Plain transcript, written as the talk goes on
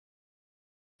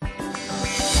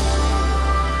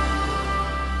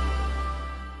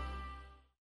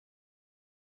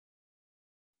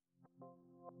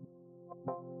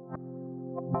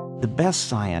The best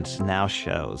science now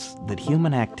shows that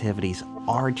human activities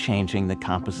are changing the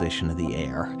composition of the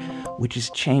air, which is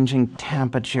changing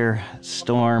temperature,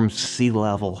 storms, sea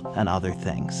level, and other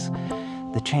things.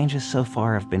 The changes so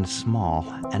far have been small,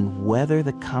 and whether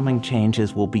the coming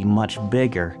changes will be much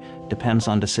bigger depends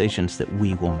on decisions that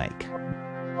we will make.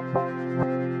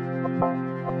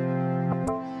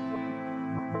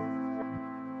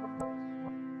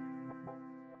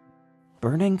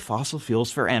 Burning fossil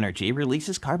fuels for energy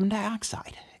releases carbon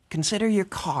dioxide. Consider your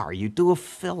car. You do a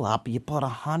fill up, you put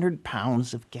 100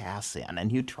 pounds of gas in,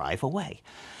 and you drive away.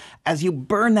 As you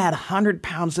burn that 100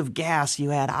 pounds of gas,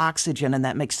 you add oxygen, and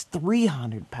that makes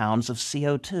 300 pounds of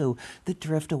CO2 that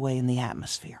drift away in the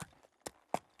atmosphere.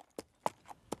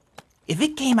 If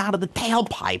it came out of the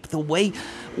tailpipe the way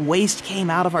waste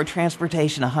came out of our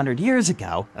transportation 100 years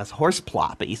ago, as horse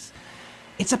ploppies,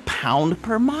 it's a pound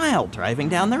per mile driving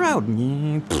down the road.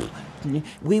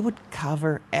 We would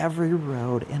cover every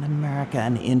road in America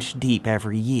an inch deep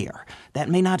every year. That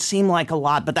may not seem like a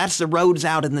lot, but that's the roads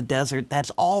out in the desert.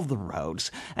 That's all the roads.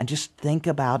 And just think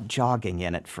about jogging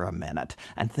in it for a minute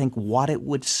and think what it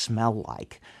would smell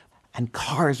like. And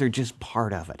cars are just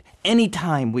part of it.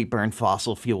 Anytime we burn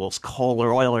fossil fuels, coal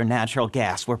or oil or natural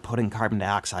gas, we're putting carbon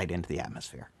dioxide into the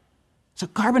atmosphere. So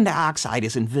carbon dioxide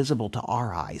is invisible to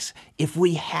our eyes. If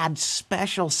we had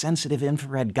special sensitive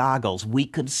infrared goggles, we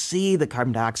could see the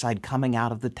carbon dioxide coming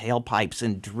out of the tailpipes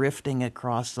and drifting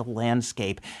across the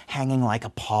landscape, hanging like a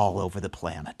pall over the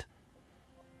planet.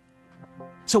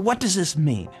 So what does this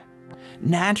mean?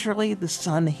 Naturally, the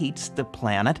sun heats the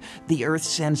planet, the Earth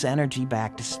sends energy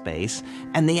back to space,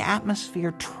 and the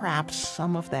atmosphere traps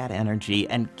some of that energy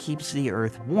and keeps the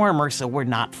Earth warmer so we're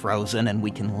not frozen and we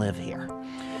can live here.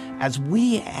 As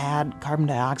we add carbon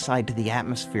dioxide to the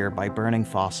atmosphere by burning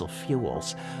fossil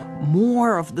fuels,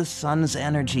 more of the sun's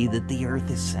energy that the Earth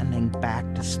is sending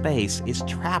back to space is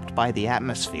trapped by the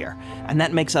atmosphere, and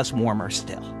that makes us warmer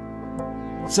still.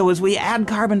 So as we add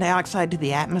carbon dioxide to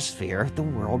the atmosphere, the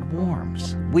world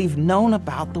warms. We've known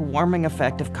about the warming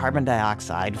effect of carbon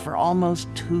dioxide for almost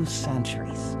 2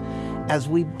 centuries. As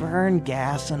we burn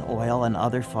gas and oil and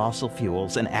other fossil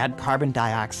fuels and add carbon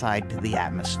dioxide to the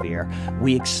atmosphere,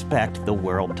 we expect the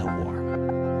world to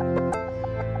warm.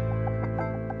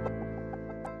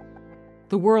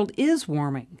 The world is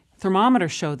warming.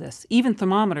 Thermometers show this, even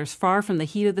thermometers far from the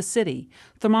heat of the city,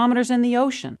 thermometers in the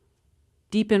ocean,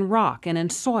 deep in rock and in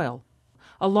soil,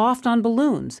 aloft on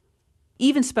balloons.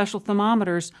 Even special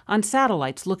thermometers on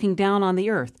satellites looking down on the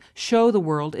Earth show the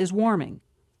world is warming.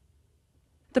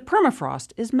 The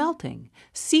permafrost is melting.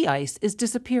 Sea ice is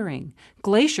disappearing.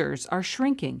 Glaciers are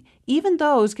shrinking, even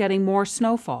those getting more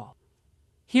snowfall.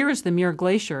 Here is the Muir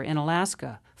Glacier in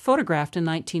Alaska, photographed in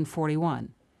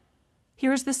 1941.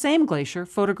 Here is the same glacier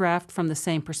photographed from the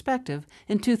same perspective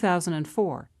in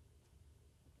 2004.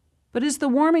 But is the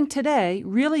warming today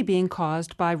really being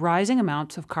caused by rising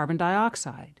amounts of carbon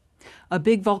dioxide? A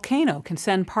big volcano can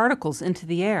send particles into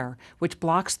the air, which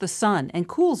blocks the sun and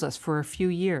cools us for a few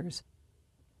years.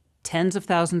 Tens of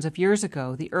thousands of years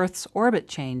ago, the Earth's orbit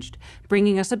changed,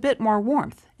 bringing us a bit more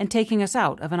warmth and taking us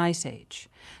out of an ice age.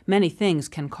 Many things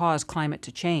can cause climate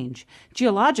to change.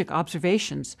 Geologic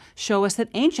observations show us that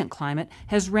ancient climate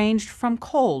has ranged from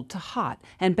cold to hot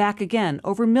and back again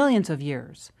over millions of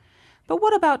years. But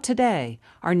what about today?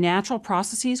 Are natural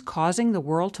processes causing the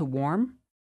world to warm?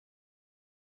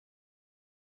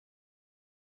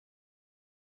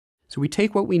 So we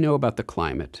take what we know about the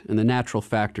climate and the natural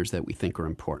factors that we think are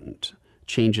important,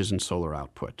 changes in solar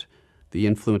output, the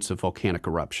influence of volcanic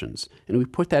eruptions, and we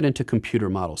put that into computer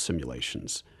model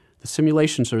simulations. The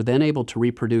simulations are then able to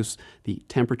reproduce the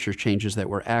temperature changes that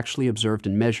were actually observed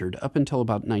and measured up until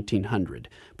about 1900,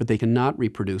 but they cannot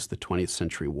reproduce the 20th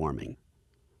century warming.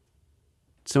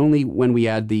 It's only when we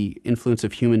add the influence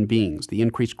of human beings, the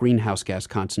increased greenhouse gas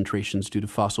concentrations due to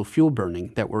fossil fuel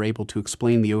burning, that we're able to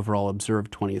explain the overall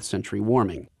observed 20th century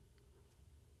warming.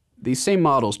 These same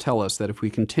models tell us that if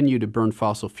we continue to burn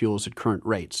fossil fuels at current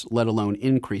rates, let alone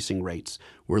increasing rates,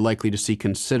 we're likely to see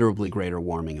considerably greater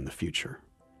warming in the future.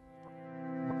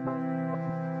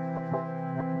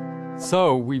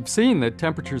 So we've seen that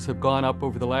temperatures have gone up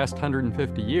over the last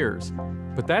 150 years,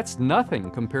 but that's nothing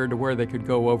compared to where they could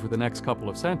go over the next couple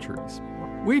of centuries.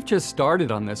 We've just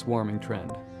started on this warming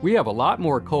trend. We have a lot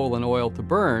more coal and oil to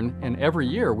burn, and every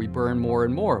year we burn more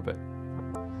and more of it.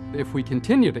 If we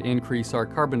continue to increase our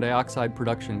carbon dioxide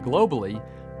production globally,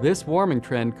 this warming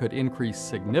trend could increase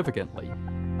significantly.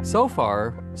 So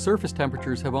far, surface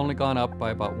temperatures have only gone up by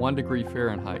about 1 degree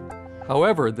Fahrenheit.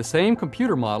 However, the same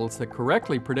computer models that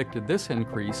correctly predicted this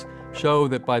increase show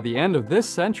that by the end of this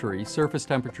century, surface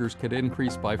temperatures could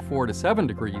increase by 4 to 7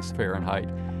 degrees Fahrenheit.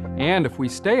 And if we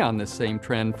stay on this same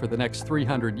trend for the next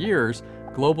 300 years,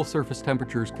 global surface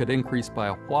temperatures could increase by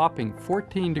a whopping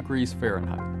 14 degrees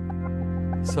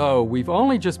Fahrenheit. So we've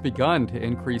only just begun to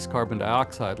increase carbon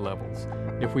dioxide levels.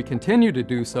 If we continue to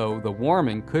do so, the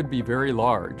warming could be very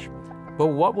large.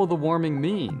 But what will the warming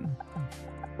mean?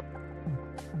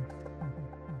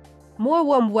 More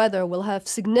warm weather will have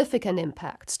significant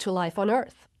impacts to life on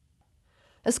Earth.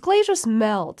 As glaciers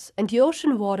melt and the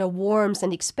ocean water warms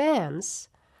and expands,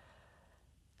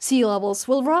 sea levels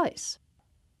will rise.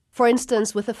 For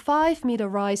instance, with a 5-meter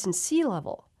rise in sea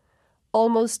level,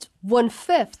 almost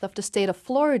 1/5 of the state of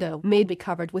Florida may be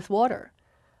covered with water.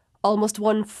 Almost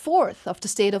 1/4 of the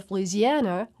state of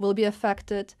Louisiana will be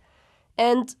affected,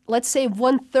 and let's say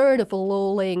 1/3 of a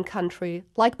low-lying country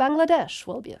like Bangladesh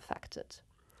will be affected.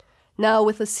 Now,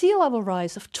 with a sea level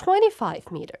rise of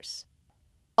 25 meters,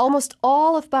 almost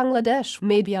all of Bangladesh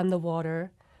may be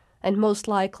underwater, and most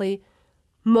likely,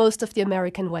 most of the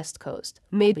American West Coast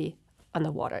may be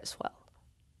underwater as well.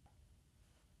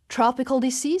 Tropical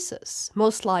diseases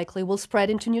most likely will spread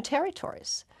into new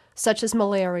territories, such as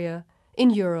malaria in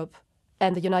Europe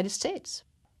and the United States.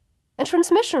 And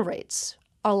transmission rates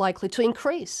are likely to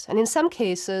increase, and in some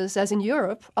cases, as in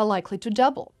Europe, are likely to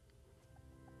double.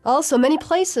 Also, many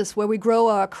places where we grow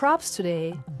our crops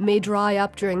today may dry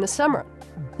up during the summer.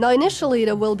 Now, initially,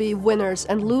 there will be winners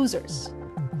and losers,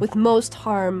 with most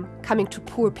harm coming to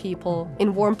poor people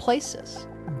in warm places.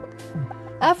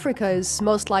 Africa is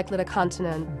most likely the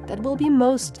continent that will be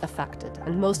most affected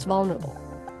and most vulnerable,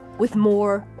 with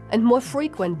more and more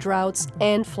frequent droughts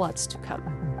and floods to come.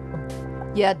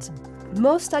 Yet,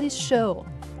 most studies show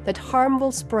that harm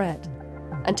will spread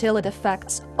until it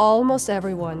affects almost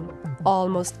everyone,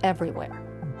 almost everywhere.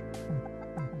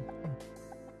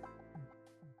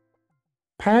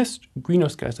 Past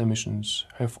greenhouse gas emissions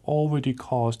have already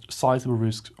caused sizable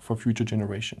risks for future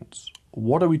generations.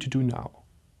 What are we to do now?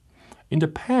 In the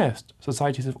past,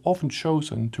 societies have often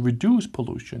chosen to reduce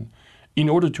pollution in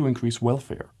order to increase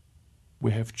welfare.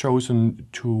 We have chosen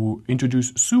to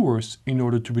introduce sewers in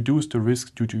order to reduce the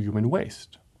risk due to human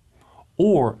waste.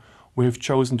 Or we have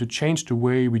chosen to change the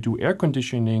way we do air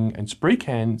conditioning and spray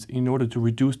cans in order to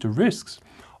reduce the risks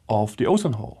of the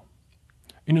ozone hole.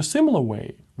 In a similar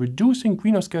way, reducing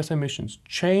greenhouse gas emissions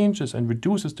changes and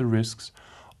reduces the risks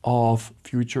of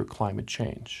future climate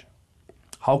change.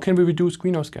 How can we reduce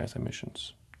greenhouse gas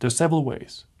emissions? There are several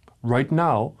ways. Right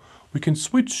now, we can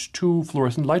switch to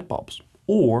fluorescent light bulbs,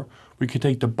 or we can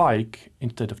take the bike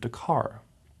instead of the car.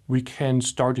 We can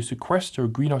start to sequester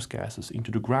greenhouse gases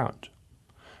into the ground.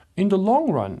 In the long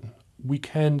run, we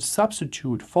can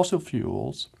substitute fossil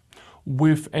fuels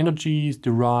with energies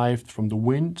derived from the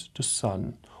wind, the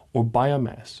sun, or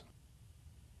biomass.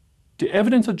 The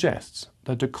evidence suggests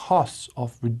that the costs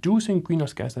of reducing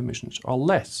greenhouse gas emissions are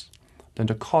less than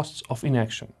the costs of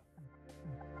inaction.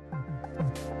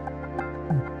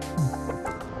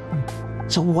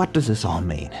 So what does this all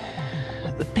mean?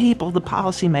 The people, the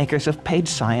policymakers, have paid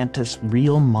scientists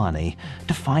real money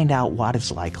to find out what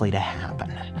is likely to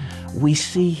happen. We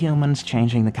see humans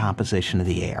changing the composition of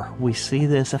the air. We see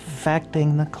this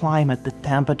affecting the climate, the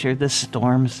temperature, the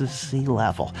storms, the sea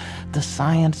level. The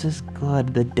science is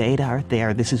good. The data are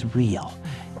there. This is real.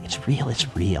 It's real. It's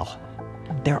real.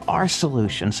 There are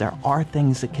solutions. There are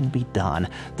things that can be done.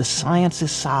 The science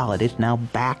is solid. It's now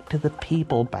back to the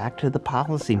people, back to the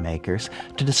policymakers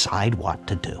to decide what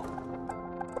to do.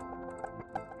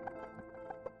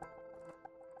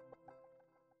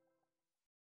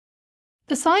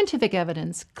 The scientific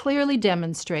evidence clearly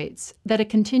demonstrates that a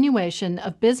continuation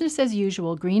of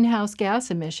business-as-usual greenhouse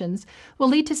gas emissions will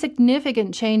lead to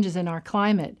significant changes in our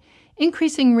climate,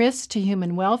 increasing risks to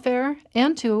human welfare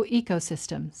and to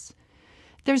ecosystems.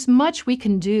 There's much we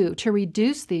can do to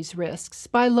reduce these risks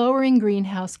by lowering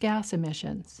greenhouse gas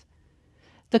emissions.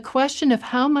 The question of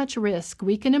how much risk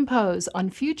we can impose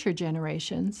on future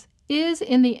generations is,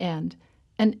 in the end,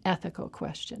 an ethical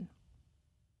question.